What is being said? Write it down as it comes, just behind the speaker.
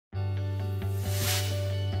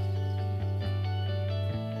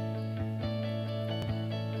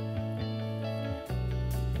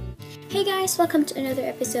Hey guys, welcome to another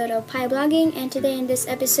episode of PieBlogging, and today in this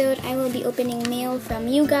episode I will be opening mail from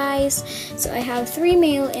you guys. So I have 3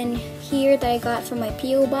 mail in here that I got from my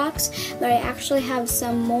PO box, but I actually have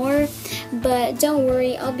some more, but don't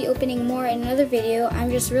worry, I'll be opening more in another video.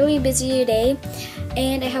 I'm just really busy today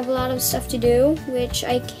and I have a lot of stuff to do which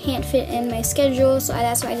I can't fit in my schedule, so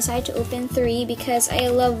that's why I decided to open 3 because I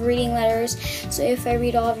love reading letters. So if I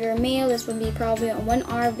read all of your mail, this will be probably a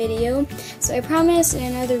 1-hour video. So I promise in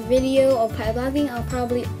another video of PieBlogging I'll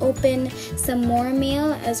probably open some more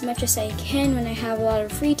mail as much as I can when I have a lot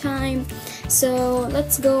of free time. So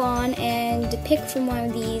let's go on and pick from one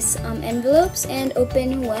of these envelopes and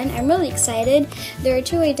open one. I'm really excited. There are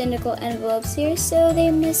 2 identical envelopes here, so they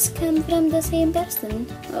must come from the same person.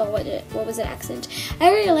 Oh, what was that accent?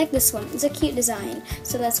 I really like this one. It's a cute design.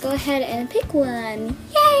 So let's go ahead and pick one.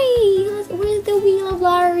 Yay! Where's the wheel of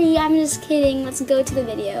lottery? I'm just kidding. Let's go to the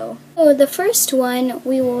video. So the first one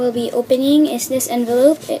we will be opening is this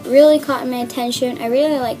envelope. It really caught my attention. I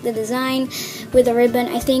really like the design with the ribbon.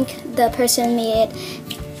 I think the person made it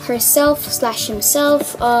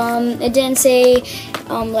herself/himself. It didn't say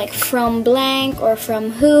like from blank or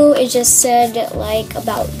from who. It just said like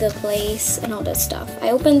about the place and all that stuff. I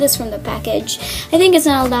opened this from the package. I think it's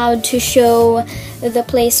not allowed to show the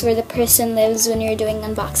place where the person lives when you're doing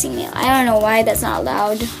unboxing mail. I don't know why that's not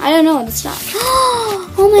allowed. I don't know, it's not.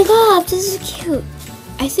 Oh my god, this is cute.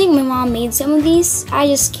 I think my mom made some of these. I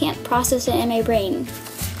just can't process it in my brain.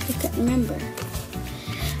 I can't remember.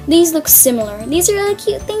 These look similar. These are really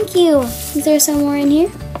cute. Thank you. Is there some more in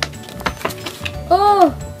here?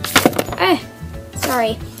 Oh!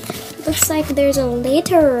 Sorry. Looks like there's a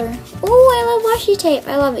letter. Oh, I love washi tape.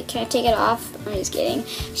 I love it. Can I take it off? I'm just kidding.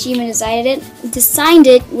 She even designed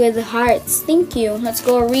it with hearts. Thank you. Let's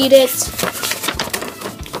go read it.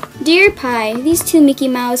 Dear Pie, these 2 Mickey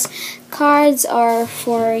Mouse cards are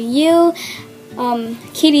for you.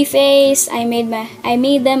 Kitty face. I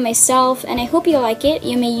made them myself and I hope you like it.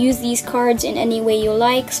 You may use these cards in any way you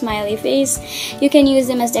like. Smiley face. You can use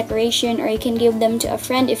them as decoration or you can give them to a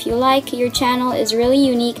friend if you like. Your channel is really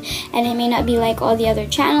unique and it may not be like all the other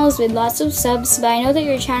channels with lots of subs, but I know that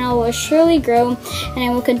your channel will surely grow and I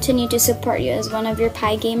will continue to support you as one of your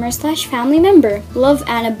Pie Gamer/family member. Love,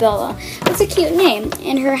 Annabella. That's a cute name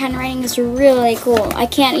and her handwriting is really cool. I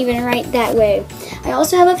can't even write that way. I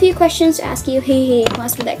also have a few questions to ask you. Hey,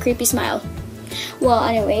 must be that creepy smile. Well,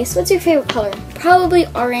 anyways, what's your favorite color? Probably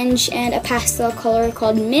orange and a pastel color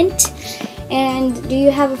called mint. And do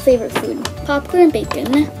you have a favorite food? Popcorn,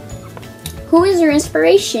 bacon. Who is your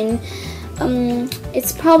inspiration?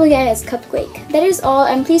 It's probably guys Cupquake. That is all,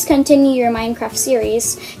 and please continue your Minecraft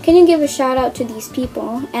series. Can you give a shout out to these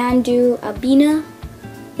people? And do Abina.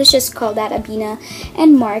 Let's just call that Abina.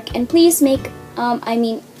 And Mark. And please make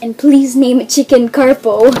and please name a chicken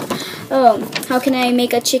carpo. How can I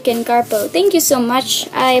make a chicken carpo? Thank you so much.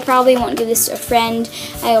 I probably won't give this to a friend.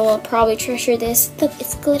 I will probably treasure this. Look,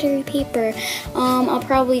 it's glittery paper. I'll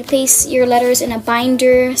probably place your letters in a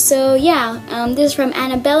binder. So yeah, this is from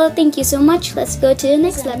Annabella. Thank you so much. Let's go to the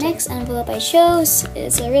next letter. Next envelope I chose.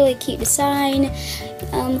 It's a really cute design.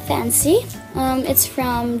 Fancy. It's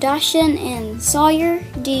from Dawson and Sawyer.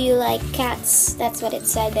 Do you like cats? That's what it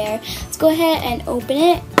said there. Let's go ahead and open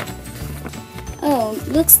it. Oh,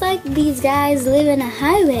 looks like these guys live in a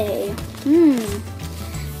highway.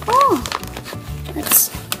 Oh,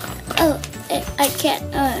 I can't.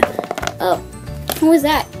 Oh, what was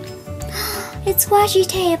that? It's washi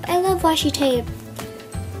tape. I love washi tape.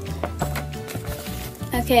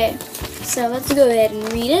 Okay, so let's go ahead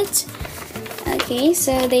and read it. Okay,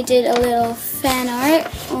 so they did a little fan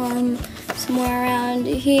art somewhere around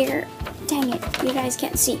here. Dang it, you guys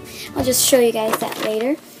can't see. I'll just show you guys that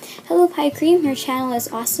later. Hello Pie Cream, your channel is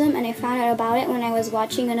awesome and I found out about it when I was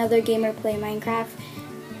watching another gamer play Minecraft.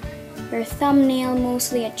 Your thumbnail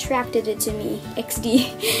mostly attracted it to me.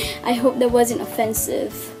 XD. I hope that wasn't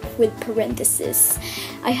offensive with parentheses.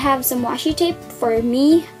 I have some washi tape for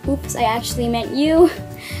me. Oops, I actually meant you.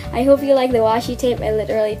 I hope you like the washi tape. I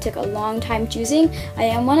literally took a long time choosing. I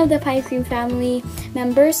am one of the Pie Cream family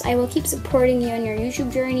members. I will keep supporting you on your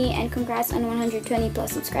YouTube journey and congrats on 120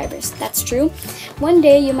 plus subscribers. That's true. One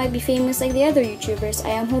day you might be famous like the other YouTubers. I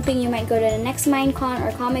am hoping you might go to the next Minecon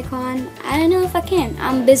or Comic Con. I don't know if I can.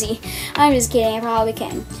 I'm busy. I'm just kidding. I probably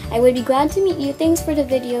can. I would be glad to meet you. Thanks for the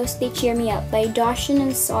videos. They cheer me up. By Dawson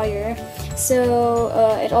and Sawyer.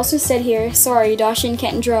 So it also said here, sorry, Dawson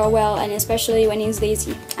can't draw well, and especially when he's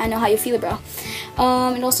lazy. I know how you feel, bro.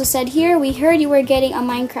 It also said here, we heard you were getting a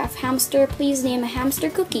Minecraft hamster. Please name a hamster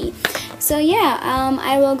Cookie. So yeah,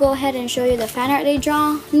 I will go ahead and show you the fan art they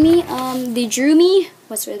drew me.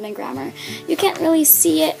 What's with my grammar? You can't really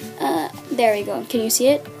see it. There we go. Can you see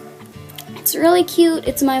it? It's really cute.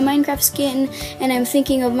 It's my Minecraft skin, and I'm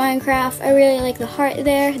thinking of Minecraft. I really like the heart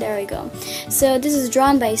there. There we go. So this is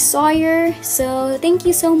drawn by Sawyer. So thank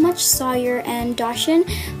you so much, Sawyer and Dawson.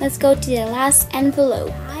 Let's go to the last envelope.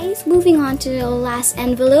 Guys, moving on to the last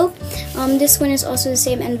envelope. This one is also the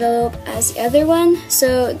same envelope as the other one.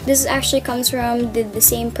 So this actually comes from the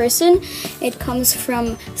same person. It comes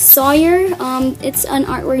from Sawyer. It's an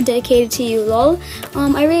artwork dedicated to you, lol.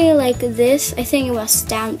 I really like this. I think it was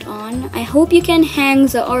stamped on. I hope you can hang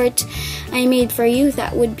the art I made for you.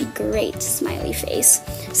 That would be great. Smiley face.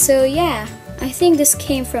 So yeah, I think this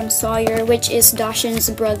came from Sawyer, which is Dawson's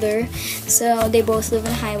brother. So they both live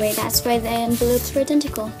on the highway. That's why the envelopes were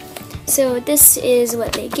identical. So this is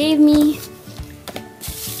what they gave me.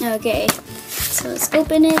 Okay, so let's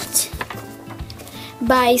open it.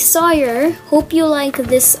 By Sawyer. Hope you like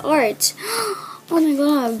this art. Oh my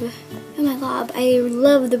god. Oh my god. I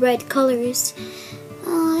love the bright colors.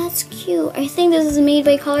 Oh, that's cute. I think this is made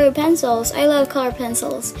by Color Pencils. I love Color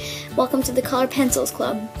Pencils. Welcome to the Color Pencils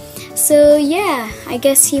Club. So yeah, I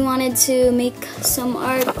guess he wanted to make some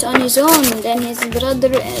art on his own. Then his brother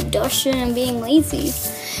Dawson being lazy.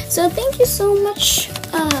 So thank you so much.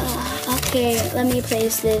 Okay, let me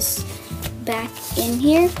place this back in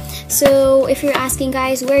here. So if you're asking,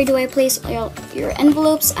 guys, where do I place your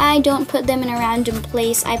envelopes? I don't put them in a random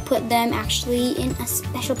place. I put them actually in a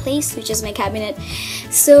special place, which is my cabinet.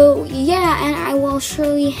 So yeah, and I will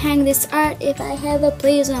surely hang this art if I have a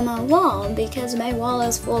place on my wall, because my wall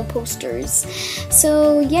is full of posters.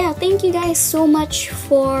 So yeah, thank you guys so much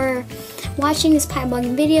for watching this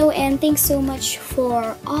PieBlogging video, and thanks so much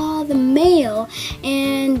for all the mail.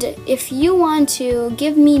 And if you want to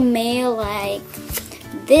give me mail like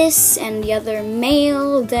this and the other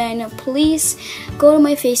mail, then please go to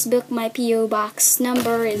my Facebook. My PO box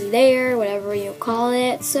number is there, whatever you call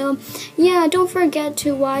it. So yeah, don't forget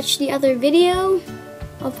to watch the other video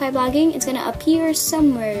of PieBlogging. It's gonna appear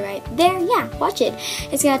somewhere right there. Yeah, watch it.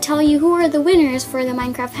 It's gonna tell you who are the winners for the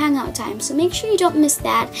Minecraft Hangout time. So make sure you don't miss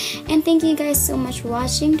that. And thank you guys so much for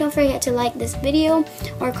watching. Don't forget to like this video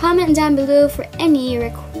or comment down below for any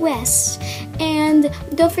requests. And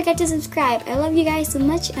don't forget to subscribe. I love you guys so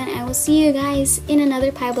much, and I will see you guys in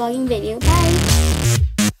another PieBlogging video. Bye!